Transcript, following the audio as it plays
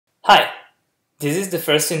Hi, this is the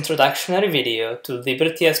first introductory video to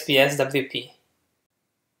libreTSPSWP.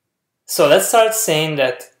 So let's start saying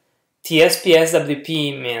that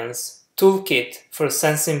TSPSWP means Toolkit for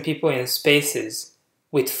Sensing People in Spaces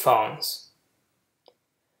with Phones.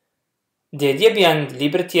 The idea behind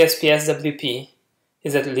libreTSPSWP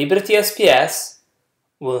is that libreTSPS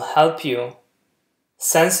will help you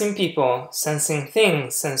sensing people, sensing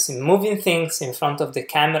things, sensing moving things in front of the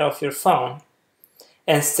camera of your phone,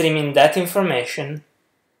 and streaming that information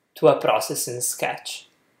to a processing sketch.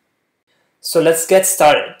 So let's get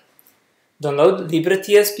started. Download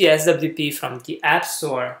libreTSPSWP from the App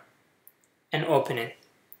Store and open it.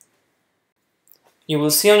 You will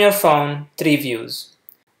see on your phone three views.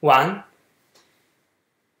 One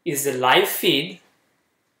is the live feed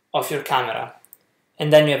of your camera,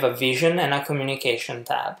 and then you have a vision and a communication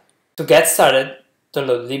tab. To get started,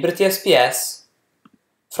 download libreTSPS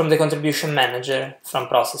from the contribution manager from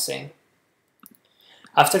processing.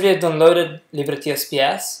 After you have downloaded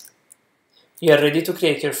libreTSPS, you are ready to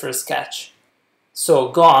create your first sketch. So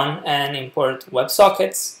go on and import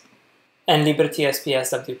WebSockets and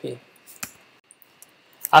libreTSPSWP.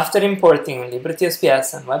 After importing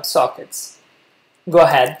libreTSPS and WebSockets, go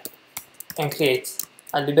ahead and create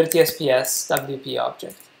a libreTSPSWP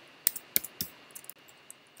object.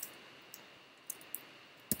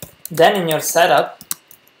 Then in your setup,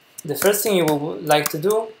 the first thing you would like to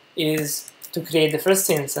do is to create the first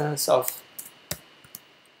instance of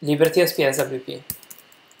libreTSPSWP.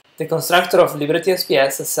 The constructor of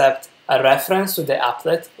libreTSPS accepts a reference to the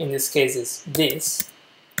applet, in this case is this,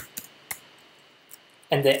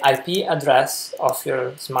 and the IP address of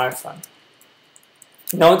your smartphone.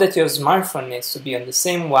 Note that your smartphone needs to be on the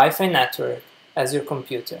same Wi-Fi network as your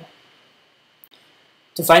computer.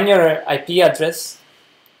 To find your IP address,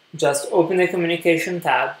 just open the communication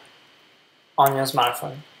tab on your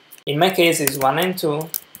smartphone. In my case, it's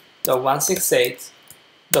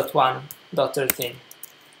 192.168.1.13.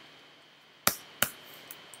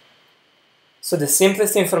 So the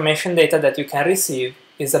simplest information data that you can receive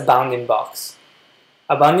is a bounding box.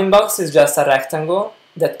 A bounding box is just a rectangle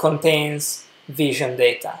that contains vision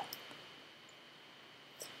data.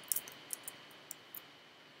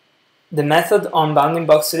 The method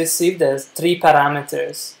onBoundingBox received has three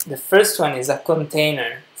parameters. The first one is a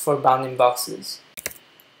container for bounding boxes.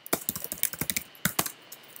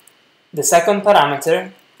 The second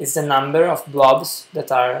parameter is the number of blobs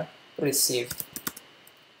that are received.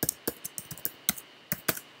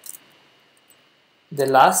 The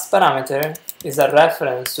last parameter is a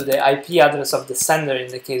reference to the IP address of the sender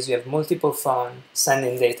in the case you have multiple phones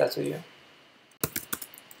sending data to you.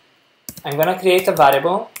 I'm going to create a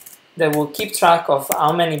variable that will keep track of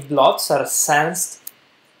how many blobs are sensed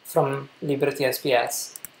from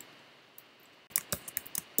libreTSPS.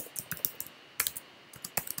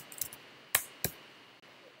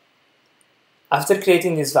 After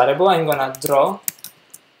creating this variable, I'm going to draw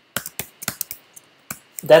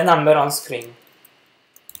that number on screen.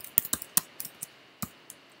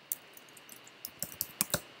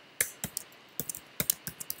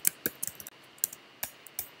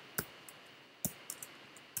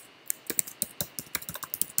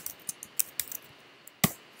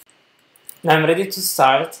 Now I'm ready to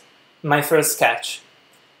start my first sketch.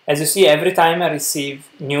 As you see, every time I receive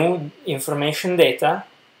new information data,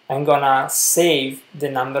 I'm gonna save the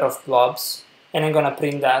number of blobs and I'm gonna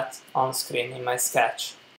print that on screen in my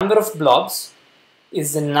sketch. Number of blobs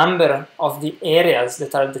is the number of the areas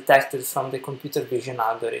that are detected from the computer vision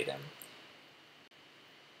algorithm.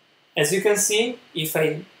 As you can see, if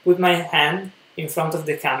I put my hand in front of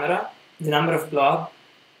the camera, the number of blobs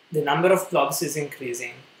is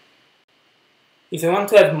increasing. If I want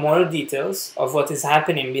to have more details of what is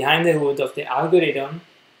happening behind the hood of the algorithm,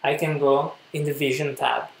 I can go in the Vision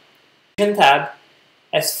tab. The Vision tab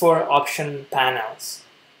has four option panels.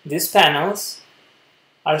 These panels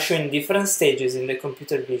are showing different stages in the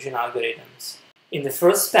computer vision algorithms. In the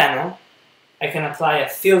first panel, I can apply a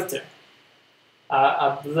filter,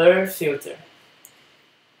 a blur filter.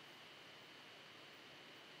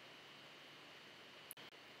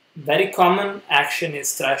 Very common action is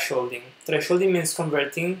thresholding. Thresholding means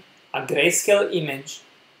converting a grayscale image,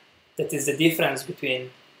 that is the difference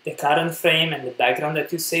between the current frame and the background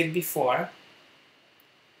that you saved before,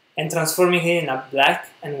 and transforming it in a black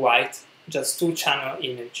and white, just two-channel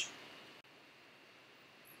image.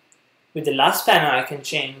 With the last panel, I can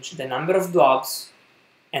change the number of blobs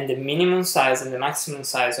and the minimum size and the maximum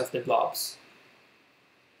size of the blobs.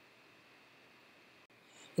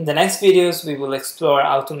 In the next videos, we will explore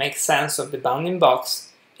how to make sense of the bounding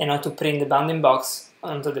box and how to print the bounding box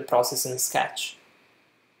onto the processing sketch.